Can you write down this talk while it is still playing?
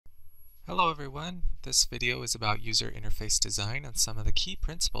Hello everyone, this video is about user interface design and some of the key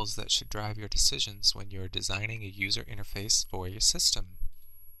principles that should drive your decisions when you're designing a user interface for your system.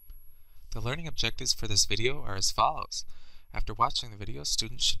 The learning objectives for this video are as follows. After watching the video,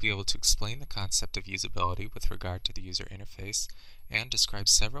 students should be able to explain the concept of usability with regard to the user interface and describe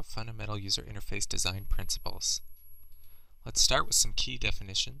several fundamental user interface design principles. Let's start with some key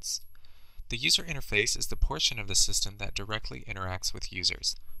definitions. The user interface is the portion of the system that directly interacts with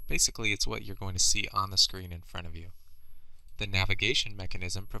users. Basically, it's what you're going to see on the screen in front of you. The navigation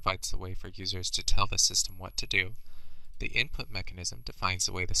mechanism provides the way for users to tell the system what to do. The input mechanism defines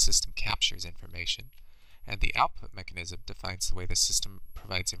the way the system captures information. And the output mechanism defines the way the system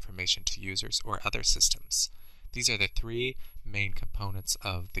provides information to users or other systems. These are the three main components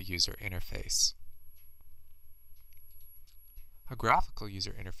of the user interface. A graphical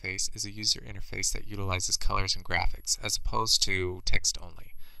user interface is a user interface that utilizes colors and graphics as opposed to text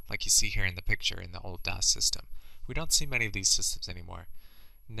only, like you see here in the picture in the old DOS system. We don't see many of these systems anymore.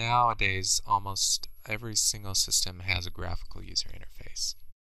 Nowadays, almost every single system has a graphical user interface.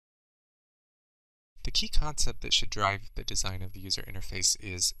 The key concept that should drive the design of the user interface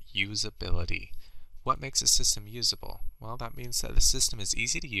is usability. What makes a system usable? Well, that means that the system is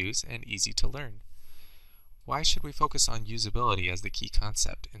easy to use and easy to learn. Why should we focus on usability as the key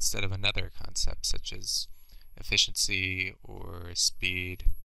concept instead of another concept such as efficiency or speed?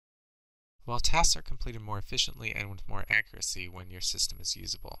 Well, tasks are completed more efficiently and with more accuracy when your system is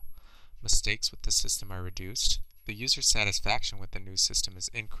usable. Mistakes with the system are reduced, the user satisfaction with the new system is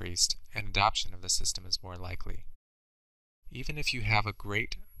increased, and adoption of the system is more likely. Even if you have a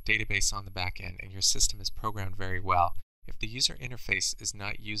great database on the back end and your system is programmed very well, if the user interface is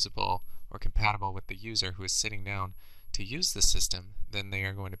not usable or compatible with the user who is sitting down to use the system, then they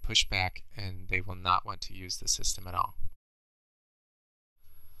are going to push back and they will not want to use the system at all.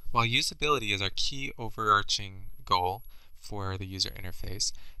 While usability is our key overarching goal for the user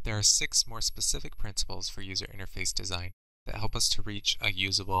interface, there are 6 more specific principles for user interface design that help us to reach a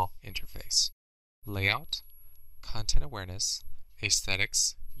usable interface: layout, content awareness,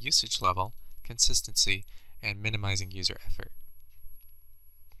 aesthetics, usage level, consistency, and minimizing user effort.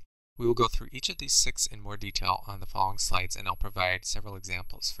 We will go through each of these 6 in more detail on the following slides, and I'll provide several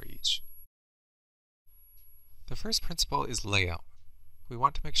examples for each. The first principle is layout. We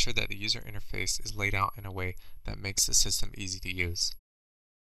want to make sure that the user interface is laid out in a way that makes the system easy to use.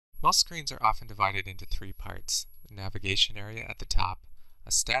 Most screens are often divided into 3 parts: the navigation area at the top,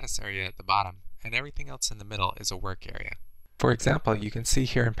 a status area at the bottom, and everything else in the middle is a work area. For example, you can see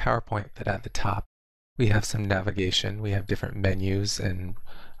here in PowerPoint that at the top we have some navigation. We have different menus and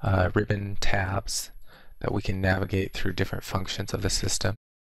ribbon tabs that we can navigate through different functions of the system.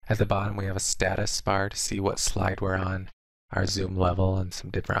 At the bottom we have a status bar to see what slide we're on, our zoom level, and some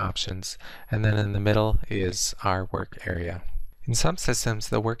different options. And then in the middle is our work area. In some systems,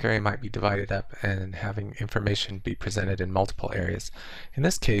 the work area might be divided up and having information be presented in multiple areas. In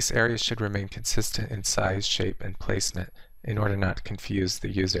this case, areas should remain consistent in size, shape, and placement in order not to confuse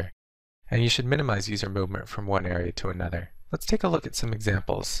the user. And you should minimize user movement from one area to another. Let's take a look at some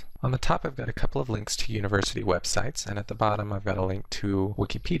examples. On the top I've got a couple of links to university websites, and at the bottom I've got a link to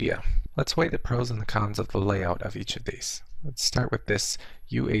Wikipedia. Let's weigh the pros and the cons of the layout of each of these. Let's start with this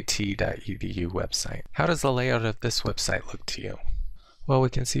uat.edu website. How does the layout of this website look to you? Well, we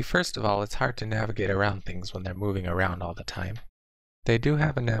can see first of all it's hard to navigate around things when they're moving around all the time. They do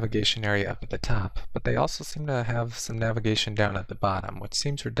have a navigation area up at the top, but they also seem to have some navigation down at the bottom, which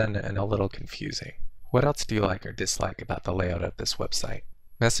seems redundant and a little confusing. What else do you like or dislike about the layout of this website?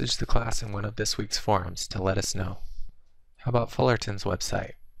 Message the class in one of this week's forums to let us know. How about Fullerton's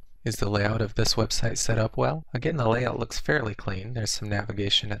website? Is the layout of this website set up well? Again, the layout looks fairly clean. There's some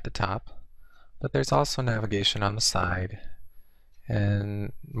navigation at the top, but there's also navigation on the side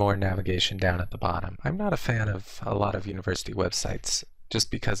and more navigation down at the bottom. I'm not a fan of a lot of university websites just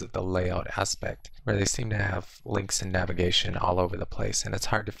because of the layout aspect, where they seem to have links and navigation all over the place, and it's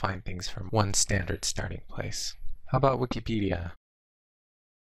hard to find things from one standard starting place. How about Wikipedia?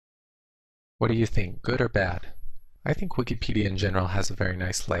 What do you think, good or bad? I think Wikipedia in general has a very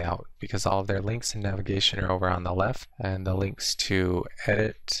nice layout because all of their links and navigation are over on the left, and the links to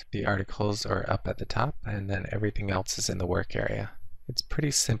edit the articles are up at the top, and then everything else is in the work area. It's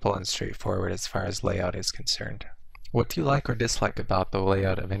pretty simple and straightforward as far as layout is concerned. What do you like or dislike about the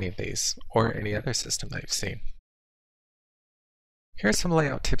layout of any of these, or any other system that you've seen? Here are some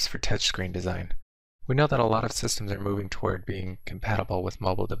layout tips for touchscreen design. We know that a lot of systems are moving toward being compatible with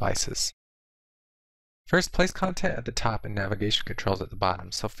mobile devices. First, place content at the top and navigation controls at the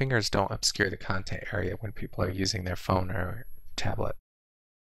bottom, so fingers don't obscure the content area when people are using their phone or tablet.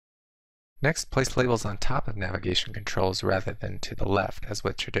 Next, place labels on top of navigation controls rather than to the left, as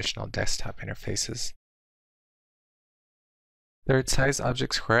with traditional desktop interfaces. Third, size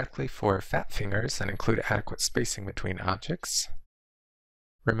objects correctly for fat fingers and include adequate spacing between objects.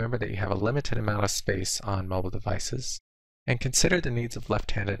 Remember that you have a limited amount of space on mobile devices. And consider the needs of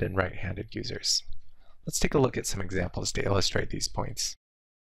left-handed and right-handed users. Let's take a look at some examples to illustrate these points.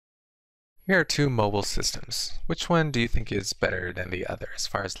 Here are two mobile systems. Which one do you think is better than the other as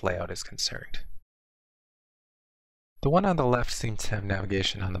far as layout is concerned? The one on the left seems to have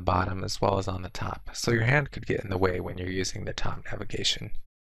navigation on the bottom as well as on the top, so your hand could get in the way when you're using the top navigation.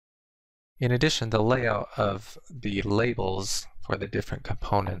 In addition, the layout of the labels for the different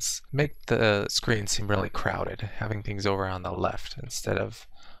components make the screen seem really crowded, having things over on the left instead of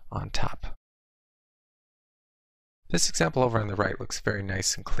on top. This example over on the right looks very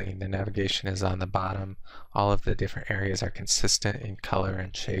nice and clean. The navigation is on the bottom. All of the different areas are consistent in color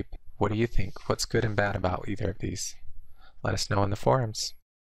and shape. What do you think? What's good and bad about either of these? Let us know in the forums.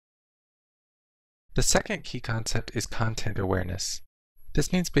 The second key concept is content awareness.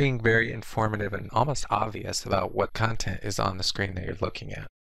 This means being very informative and almost obvious about what content is on the screen that you're looking at.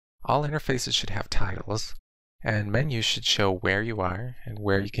 All interfaces should have titles, and menus should show where you are and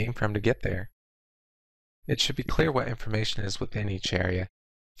where you came from to get there. It should be clear what information is within each area.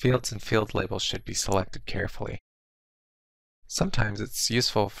 Fields and field labels should be selected carefully. Sometimes it's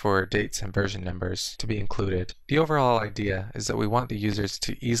useful for dates and version numbers to be included. The overall idea is that we want the users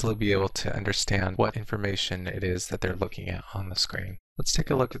to easily be able to understand what information it is that they're looking at on the screen. Let's take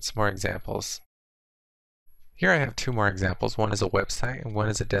a look at some more examples. Here I have two more examples. One is a website and one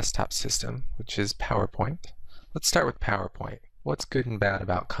is a desktop system, which is PowerPoint. Let's start with PowerPoint. What's good and bad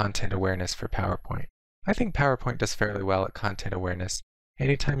about content awareness for PowerPoint? I think PowerPoint does fairly well at content awareness.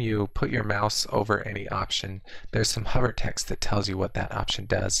 Anytime you put your mouse over any option, there's some hover text that tells you what that option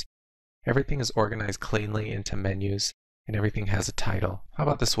does. Everything is organized cleanly into menus, and everything has a title. How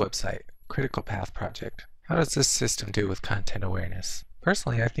about this website, Critical Path Project? How does this system do with content awareness?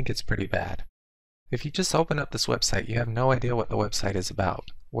 Personally, I think it's pretty bad. If you just open up this website, you have no idea what the website is about.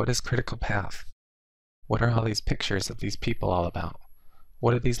 What is Critical Path? What are all these pictures of these people all about?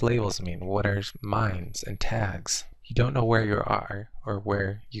 What do these labels mean? What are mines and tags? You don't know where you are or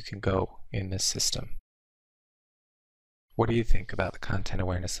where you can go in this system. What do you think about the content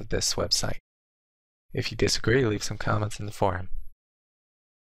awareness of this website? If you disagree, leave some comments in the forum.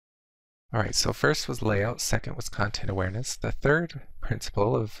 Alright, so first was layout, second was content awareness. The third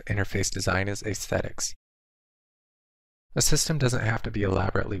principle of interface design is aesthetics. A system doesn't have to be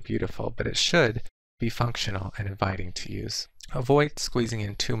elaborately beautiful, but it should be functional and inviting to use. Avoid squeezing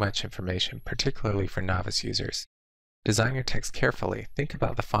in too much information, particularly for novice users. Design your text carefully. Think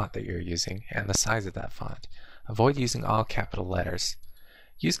about the font that you're using and the size of that font. Avoid using all capital letters.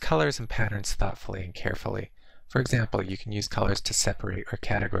 Use colors and patterns thoughtfully and carefully. For example, you can use colors to separate or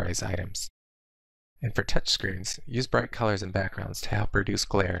categorize items. And for touchscreens, use bright colors and backgrounds to help reduce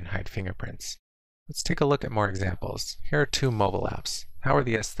glare and hide fingerprints. Let's take a look at more examples. Here are two mobile apps. How are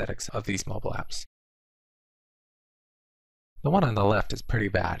the aesthetics of these mobile apps? The one on the left is pretty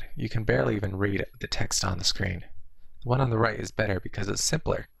bad. You can barely even read the text on the screen. The one on the right is better because it's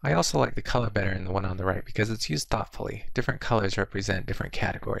simpler. I also like the color better in the one on the right because it's used thoughtfully. Different colors represent different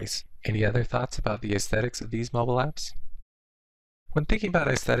categories. Any other thoughts about the aesthetics of these mobile apps? When thinking about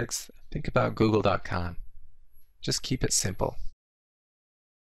aesthetics, think about Google.com. Just keep it simple.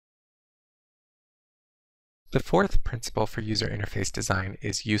 The fourth principle for user interface design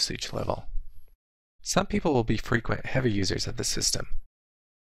is usage level. Some people will be frequent heavy users of the system.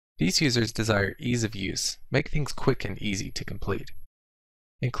 These users desire ease of use, make things quick and easy to complete.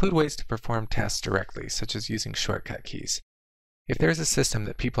 Include ways to perform tasks directly, such as using shortcut keys. If there is a system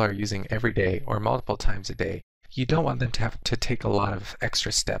that people are using every day or multiple times a day, you don't want them to have to take a lot of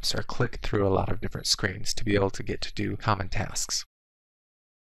extra steps or click through a lot of different screens to be able to get to do common tasks.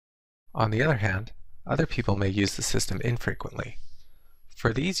 On the other hand, other people may use the system infrequently.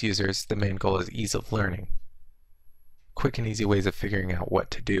 For these users, the main goal is ease of learning. Quick and easy ways of figuring out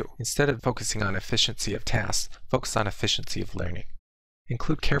what to do. Instead of focusing on efficiency of tasks, focus on efficiency of learning.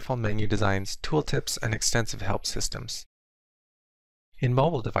 Include careful menu designs, tooltips, and extensive help systems. In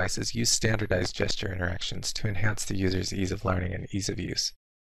mobile devices, use standardized gesture interactions to enhance the user's ease of learning and ease of use.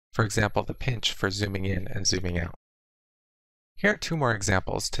 For example, the pinch for zooming in and zooming out. Here are two more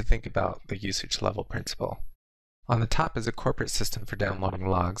examples to think about the usage level principle. On the top is a corporate system for downloading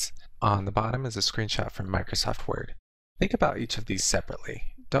logs. On the bottom is a screenshot from Microsoft Word. Think about each of these separately.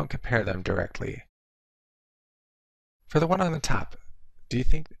 Don't compare them directly. For the one on the top, do you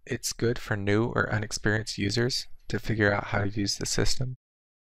think it's good for new or unexperienced users to figure out how to use the system?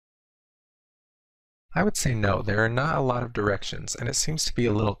 I would say no, there are not a lot of directions, and it seems to be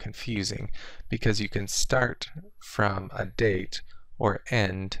a little confusing because you can start from a date or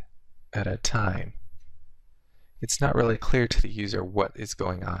end at a time. It's not really clear to the user what is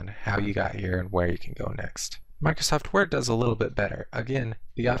going on, how you got here, and where you can go next. Microsoft Word does a little bit better. Again,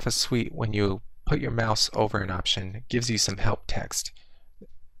 the Office suite, when you put your mouse over an option, gives you some help text.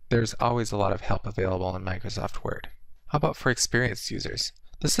 There's always a lot of help available in Microsoft Word. How about for experienced users?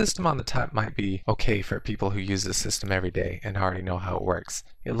 The system on the top might be okay for people who use the system every day and already know how it works.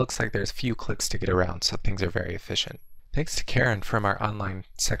 It looks like there's few clicks to get around, so things are very efficient. Thanks to Karen from our online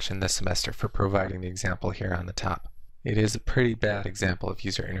section this semester for providing the example here on the top. It is a pretty bad example of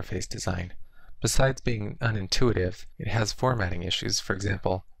user interface design. Besides being unintuitive, it has formatting issues. For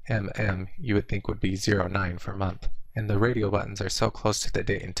example, you would think would be 09 for month, and the radio buttons are so close to the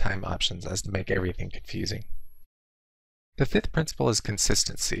date and time options as to make everything confusing. The fifth principle is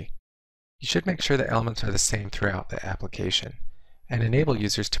consistency. You should make sure the elements are the same throughout the application, and enable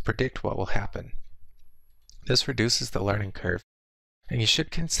users to predict what will happen. This reduces the learning curve, and you should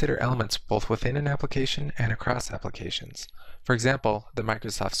consider elements both within an application and across applications. For example, the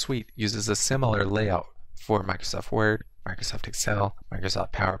Microsoft Suite uses a similar layout for Microsoft Word, Microsoft Excel,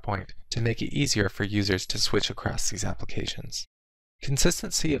 Microsoft PowerPoint to make it easier for users to switch across these applications.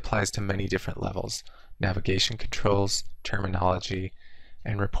 Consistency applies to many different levels: navigation controls, terminology,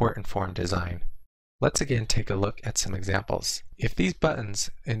 and report and form design. Let's again take a look at some examples. If these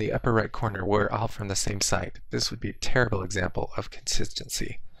buttons in the upper right corner were all from the same site, this would be a terrible example of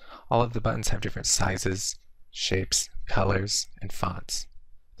consistency. All of the buttons have different sizes, shapes, colors, and fonts.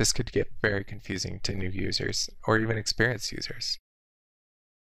 This could get very confusing to new users or even experienced users.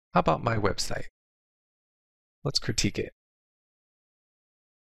 How about my website? Let's critique it.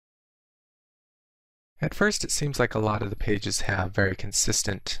 At first, it seems like a lot of the pages have very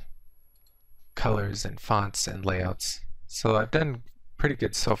consistent colors and fonts and layouts, so I've done pretty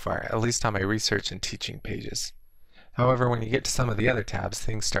good so far, at least on my research and teaching pages. However, when you get to some of the other tabs,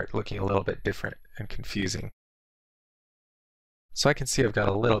 things start looking a little bit different and confusing. So I can see I've got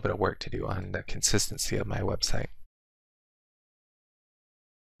a little bit of work to do on the consistency of my website.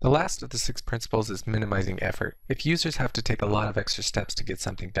 The last of the 6 principles is minimizing effort. If users have to take a lot of extra steps to get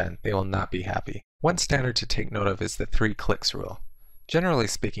something done, they will not be happy. One standard to take note of is the 3 clicks rule. Generally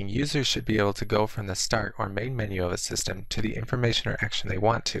speaking, users should be able to go from the start or main menu of a system to the information or action they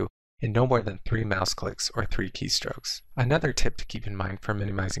want to in no more than 3 mouse clicks or 3 keystrokes. Another tip to keep in mind for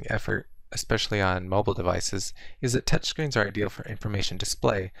minimizing effort, especially on mobile devices, is that touchscreens are ideal for information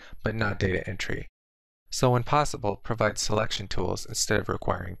display, but not data entry. So when possible, provide selection tools instead of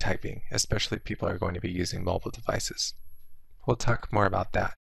requiring typing, especially if people are going to be using mobile devices. We'll talk more about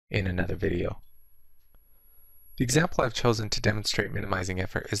that in another video. The example I've chosen to demonstrate minimizing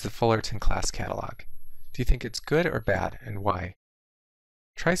effort is the Fullerton class catalog. Do you think it's good or bad, and why?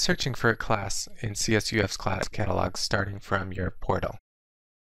 Try searching for a class in CSUF's class catalog starting from your portal.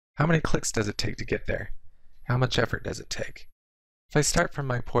 How many clicks does it take to get there? How much effort does it take? If I start from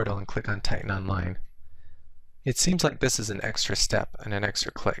my portal and click on Titan Online, it seems like this is an extra step and an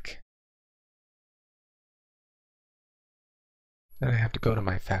extra click. Then I have to go to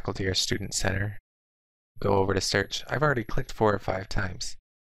my faculty or student center, go over to search. I've already clicked 4 or 5 times.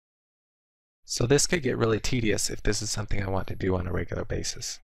 So this could get really tedious if this is something I want to do on a regular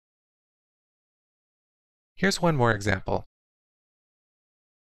basis. Here's one more example.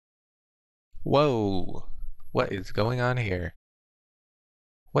 Whoa! What is going on here?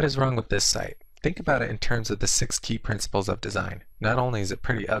 What is wrong with this site? Think about it in terms of the 6 key principles of design. Not only is it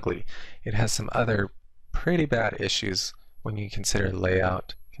pretty ugly, it has some other pretty bad issues when you consider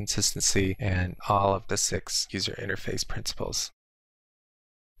layout, consistency, and all of the 6 user interface principles.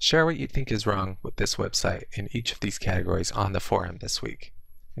 Share what you think is wrong with this website in each of these categories on the forum this week.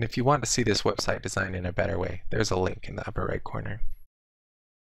 And if you want to see this website designed in a better way, there's a link in the upper right corner.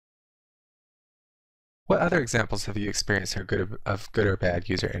 What other examples have you experienced of good or bad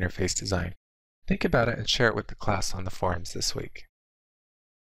user interface design? Think about it and share it with the class on the forums this week.